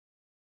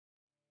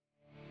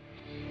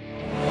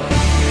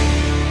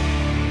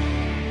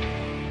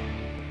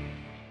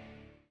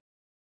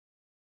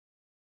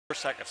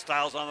Second,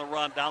 Styles on the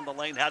run, down the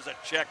lane, has it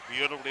checked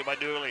beautifully by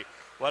Dooley.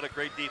 What a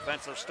great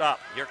defensive stop.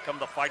 Here come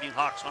the Fighting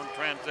Hawks on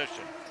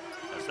transition,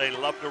 as they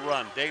love to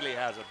run. Daly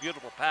has a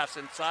beautiful pass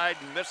inside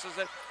and misses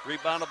it.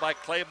 Rebounded by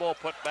Claybo,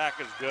 put back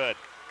is good.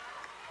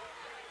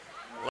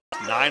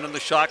 9 on the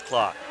shot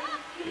clock.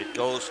 It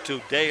goes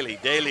to Daly.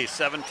 Daly,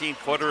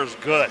 17-footer is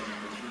good.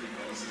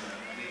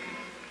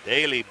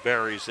 Daly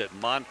buries it.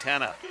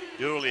 Montana.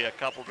 Dooley, a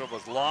couple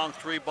dribbles. Long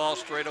 3-ball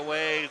straight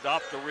away.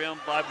 Off the rim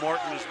by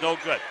Morton is no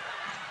good.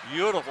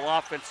 Beautiful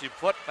offensive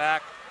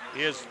putback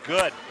is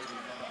good.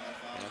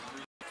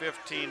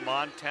 15,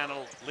 Montana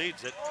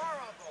leads it.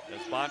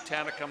 As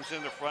Montana comes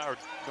in the front, or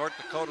North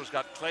Dakota's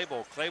got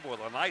Claybo. Claybo with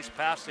a nice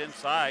pass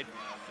inside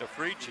to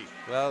Freegee.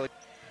 Well,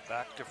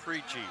 back to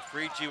Freegee.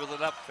 Freegee with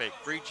an up fake.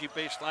 Freegee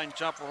baseline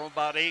jumper from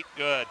about 8,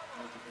 good.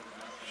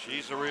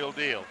 She's a real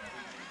deal.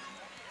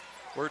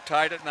 We're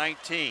tied at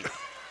 19.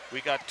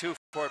 We got 2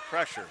 court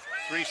pressure.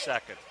 3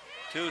 seconds.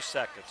 2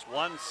 seconds,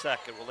 1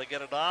 second. Will they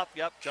get it off?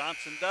 Yep,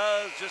 Johnson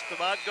does. Just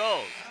about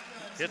goes.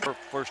 Hit the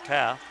first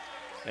half,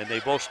 and they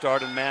both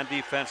start in man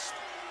defense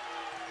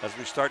as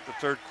we start the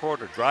third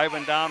quarter.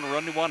 Driving down,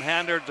 running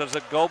one-hander. Does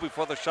it go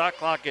before the shot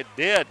clock? It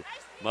did.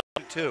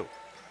 2.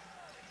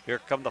 Here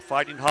come the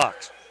Fighting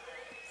Hawks.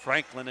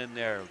 Franklin in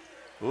there.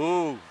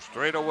 Ooh,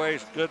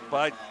 straightaways good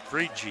by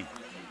Freegee.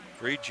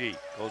 Freegee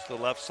goes to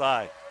the left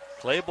side.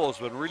 Claybo's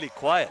been really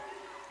quiet.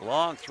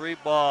 Long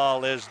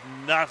 3-ball is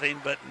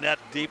nothing but net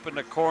deep in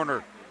the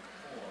corner.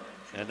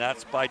 And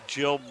that's by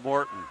Jill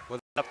Morton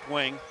with left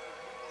wing.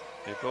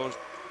 It goes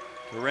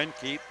to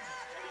Renke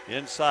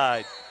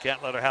inside.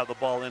 Can't let her have the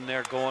ball in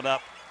there. Going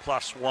up.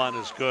 +1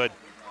 is good.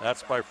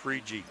 That's by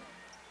Freegee.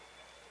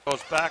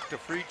 Goes back to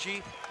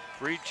Freegee.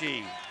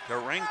 Freegee to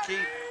Renke.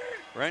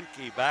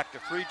 Renke back to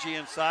Freegee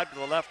inside with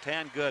the left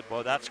hand. Good.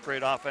 Boy, that's a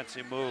great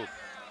offensive move.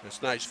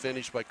 That's nice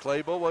finish by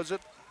Claybo, was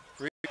it?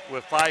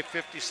 With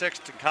 5:56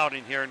 to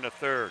counting here in the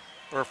third,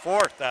 or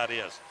fourth, that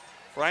is.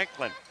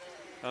 Franklin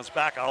comes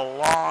back, a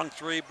long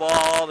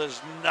 3-ball.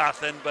 There's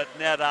nothing but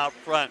net out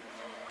front.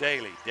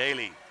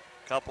 Daly,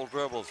 couple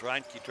dribbles.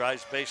 Reinke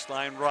drives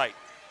baseline right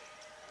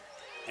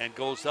and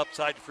goes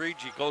upside to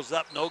Freegee. Goes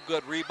up, no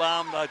good.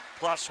 Rebound,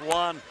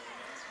 +1.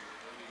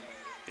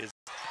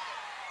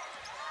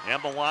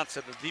 Emma wants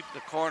it deep in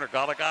the corner.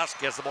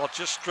 Goligoski has the ball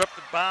just stripped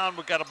and bound.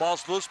 We got a ball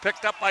loose,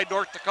 picked up by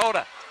North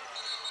Dakota.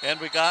 And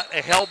we got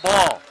a held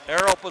ball.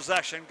 Arrow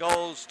possession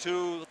goes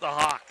to the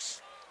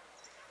Hawks.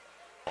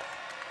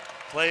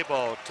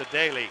 Claybo to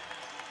Daly.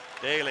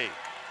 Daly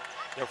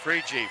to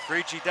Freegee.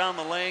 Freegee down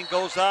the lane,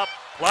 goes up.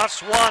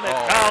 +1,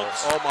 it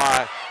counts. Oh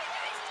my.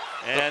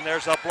 And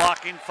there's a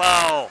blocking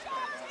foul.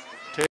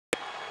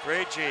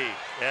 Freegee,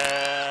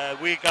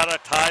 we got a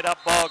tied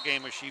up ball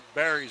game as she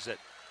buries it.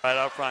 Right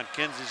out front,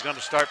 Kinsey's gonna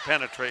start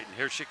penetrating.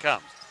 Here she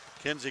comes.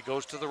 Kinsey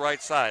goes to the right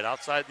side,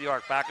 outside the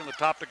arc, back in the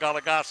top to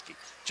Goligoski.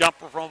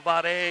 Jumper from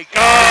about 8. Go!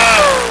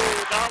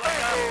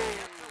 Goligoski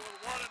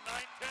with 1 and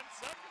 9/10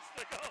 seconds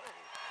to go.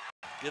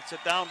 Gets it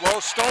down low,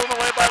 stolen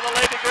away by the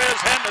Lady Grizz.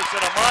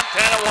 Henderson of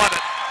Montana won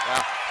it.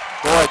 Yeah.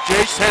 Boy,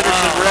 Jace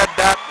Henderson read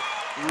that